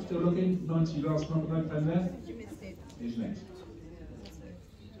 fair enough. Still looking. 90 last number, no pen there. She missed it. Who's next?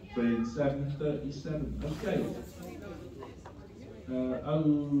 3 and 7, 37. Okay.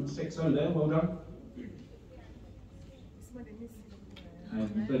 060 there, well done.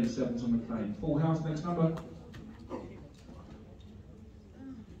 And 37's on the plane. Full house, next number.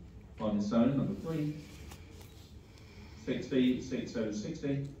 On its own, number 3. 60, 60,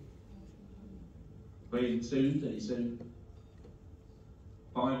 60. 3 and 2, 32.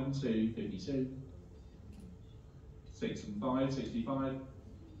 5 and 2, 52. 6 and 5, 65.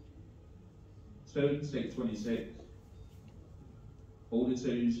 2 and 6, 26. All the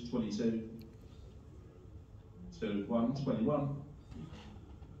 2s, 22. 2 and 1, 21.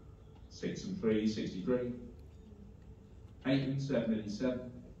 6 and 3, 63. 8 and 7,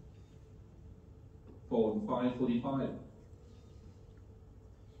 87. 4 and 5, 45.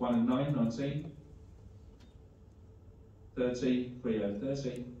 1 and 9, 19. 30, 30,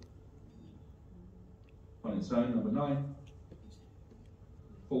 30. On its own, number 9.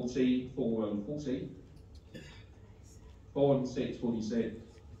 40, 40, 40. 4 and 6, 46.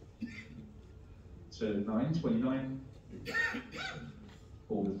 2 and 9, 29.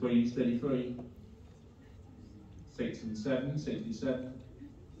 4 and 3, 33. 6 and 7, 67.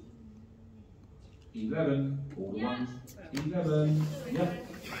 11, all the ones. 11, yep.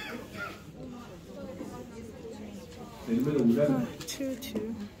 In the middle, 11. 2,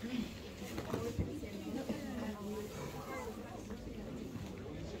 2.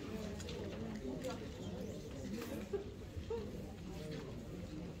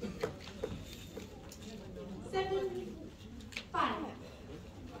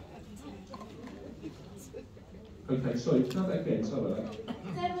 Okay, sorry, try that again, sorry about that.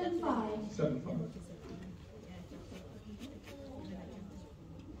 7, 5. 7, 5.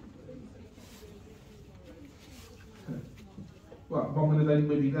 Right, one minute then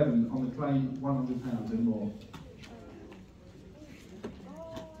with 11 on the claim, £100 and more.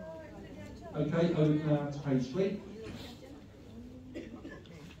 Okay, over now to page 3.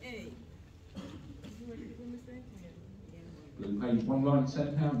 Blue page 1 line,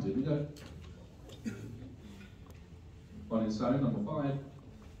 £10, here we go. On its own, number 5.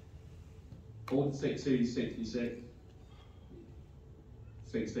 All the 60, 66.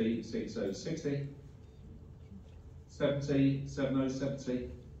 60, 60, 60. 70, 70,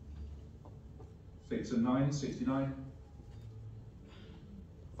 70. 6 and 9, 69.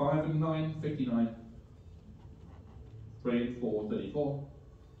 5 and 9, 59. 3 and 4, 34.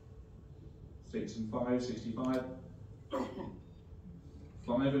 6 and 5, 65.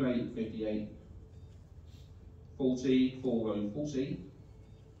 5 and 8, 58. 40, 40, 40.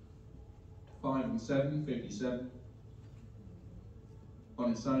 5 and 7, 57.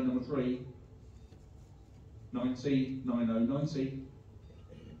 On its own, number 3. 90, 90, 90.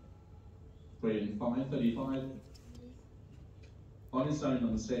 3 and 5, 35. On its own,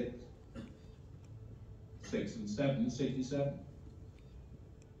 number 6. 6 and 7, 67.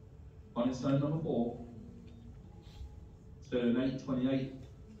 On its own, number 4. 2 and 8, 28.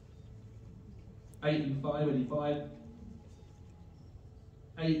 8 and 5, 85.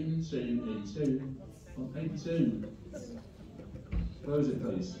 8 and 2, 82. On 82. Where is it,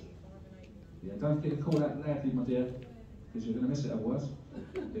 please? Yeah, don't get a call out loudly, my dear, because you're going to miss it otherwise.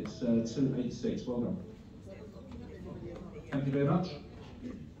 It's 286. Well done. Thank you very much.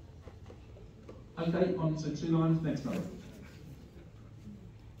 Okay, on to 2 lines, next number.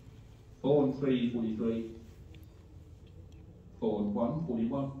 4 and 3, 43. 4 and 1,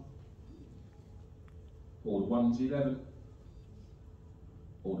 41. 4 and 1's 11.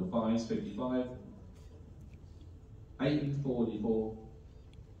 4 and 5's 55. 8 and 44.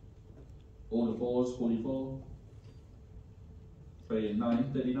 All the 4's 44. 3 and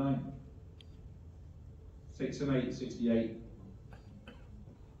 9, 39. 6 and 8, 68.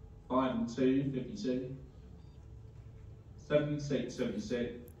 5 and 2, 52. 7 and 6,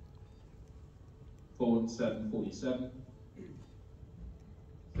 76. 4 and 7, 47.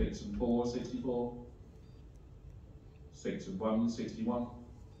 6 and 4, 64. 6 and 1, 61.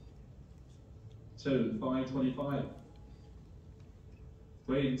 2 and 5, 25.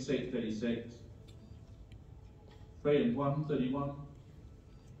 3 and 6, 36. 3 and 1, 31.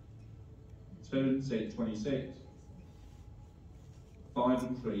 2 and 6, 26. 5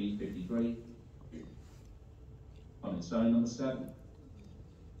 and 3, 53. On its own, number 7.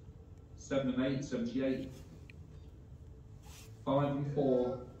 7 and 8, 78. 5 and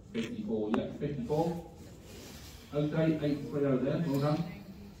 4, 54. Yeah, 54. Okay, 830 there, well done.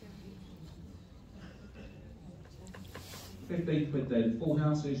 15 quid then. Full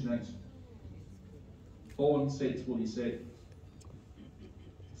house is next. 4 and 6, 46.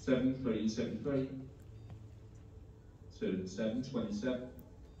 7, 3, 73. 2 and 7, 27.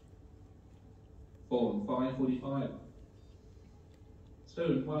 4 and 5, 45. 2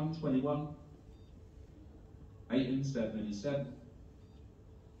 and 1, 21. 8 and 7, 87.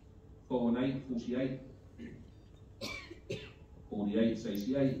 4 and 8, 48. 48,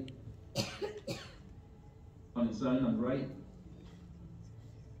 68. On its own, number 8.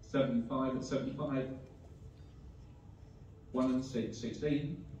 7 and 5 at 75. 1 and 6,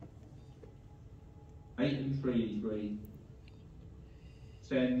 16. 8 and 3, 3.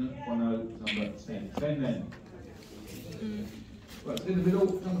 10, 1, 0, number 10. 10 then. Right, in the middle,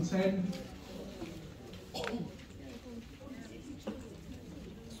 number 10.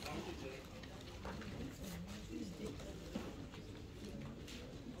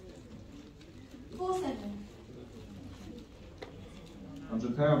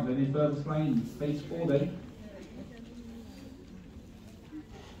 £100. Any further claims? Page 4 then.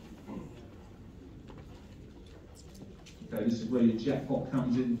 Okay, this is where your jackpot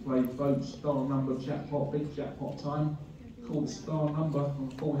comes in play, folks. Star number, jackpot, big jackpot time. Call the star number on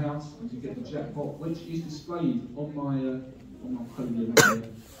the full house and you get the jackpot, which is displayed on my podium here.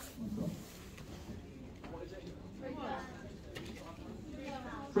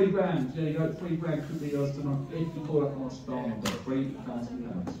 £3 there you go, £3 could be yours tonight if you call up on star number,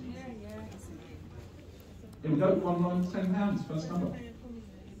 £3,000. Here we go, one line, £10, first number.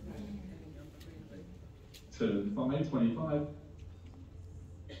 2 and 5, 25.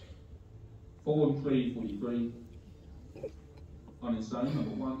 4 and 3, 43. On its own,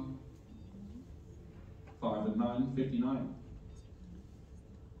 number 1. 5 and 9, 59.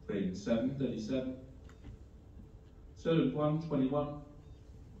 3 and 7, 37. 2 and 1, 21.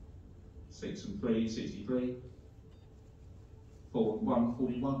 6 and 3, 63. 4 and 1,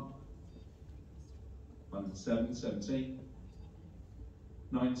 41. 1 and 7, 17.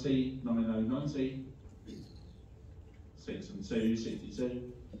 90, 90, 90. 6 and 2,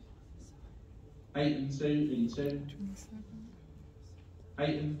 62. 8 and 2, 82. 8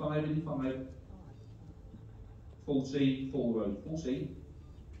 and 5, 85. 40, 40, 40.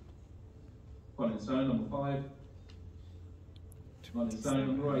 On its own, number 5. On its own,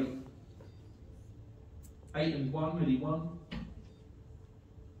 number 8. 8 and 1, 81.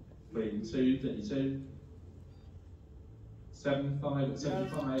 3 and 2, 32. 7, 5 at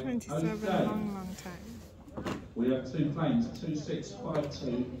 75. 27, okay. long time. We have 2 claims,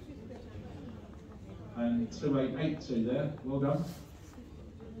 2652 and 2882 there. Well done.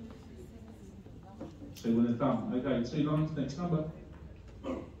 2 winners done. Okay, 2 lines, next number.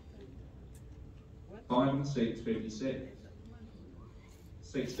 5 and 6, 56.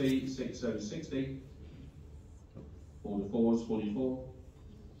 60, 60, 60. 4 to 4s, 44.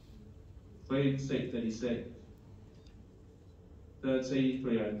 3 and 6, 86. 30,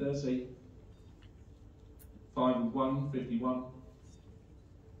 30, 30. 5 and 1, 51.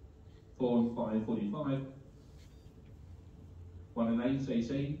 4 and 5, 45. 1 and 8,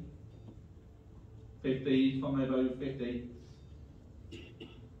 18. 50, 50, 50.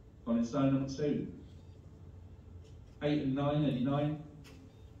 On its own, number 2. 8 and 9, 89.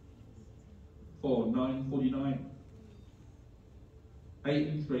 4 and 9, 49. 8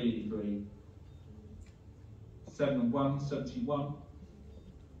 and 3, 83. 7 and 1, 71.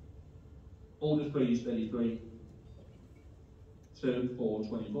 All the 3s, 33. 2 and 4,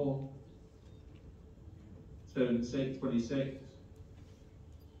 24. 2 and 6, 26.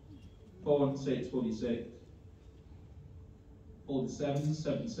 4 and 6, 46. All the 7s,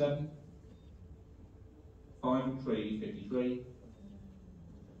 77. 5 and 3, 53.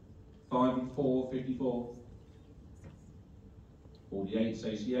 5 and 4, 54. 48,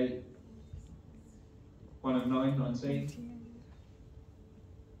 68. 1 and 9, 19.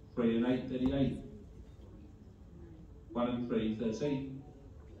 3 and 8, 38. 1 and 3, 13.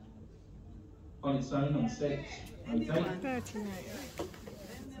 On its own, on 6. Okay. 39.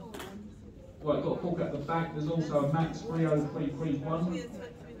 Right, got a cork at the back. There's also a max 30331.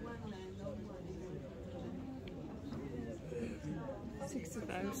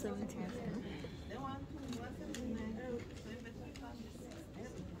 65, 17.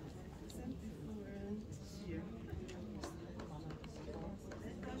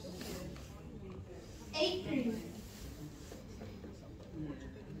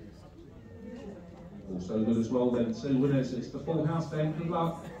 Also good as well then, 2 winners. It's the full house then. Good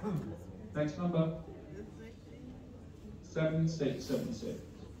luck. Next number. 7676.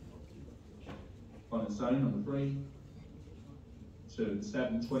 On its own, number 3. 2 and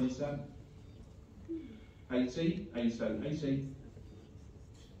 7, 27. 80, 80, 80.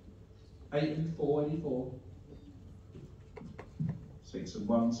 8 and 4, 84. 6 and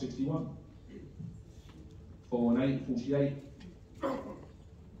 1, 61. 4 and 8, 48.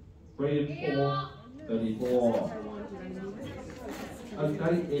 3 and 4, 34.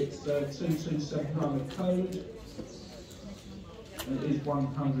 Okay, it's 2279 the code. And it is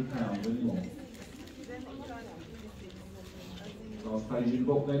 £100 anymore. Last page in the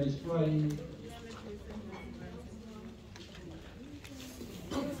book then is framed.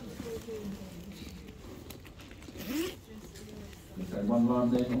 Okay, one line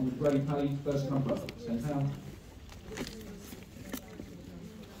then on the grey page, first number, £10.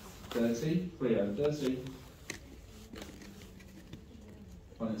 30, 30.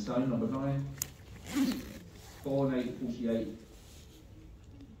 On its own, number 9. 4 and 8, 48.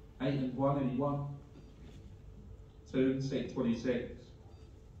 8 and 1, 81. 2 and 6, 26.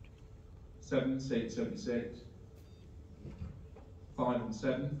 7 and 6, 76. 5 and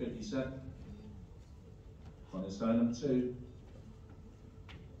 7, 57. On its own, number 2.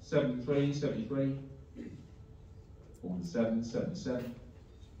 7 and 3, 73. 4 and 7, 77.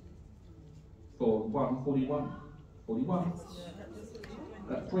 4 and 1, 41. 41.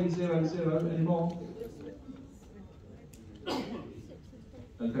 300 anymore?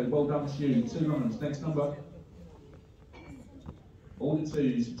 Okay, well done to you. 2 numbers. Next number. All the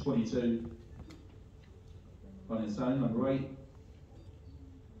 2s, 22. On its own, number 8.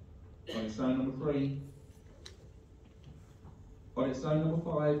 On its own, number 3. On its own, number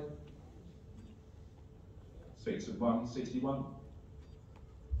 5. 6 and 1, 61.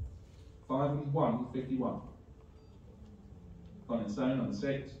 5 and 1, 51. On its own, number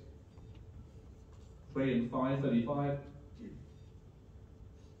 6. 3 and 5, 35.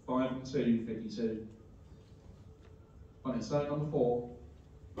 5 and 2, 52. On its own, number 4.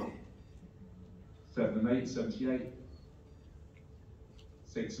 7 and 8, 78.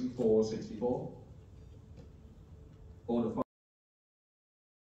 6 and 4, 64. All the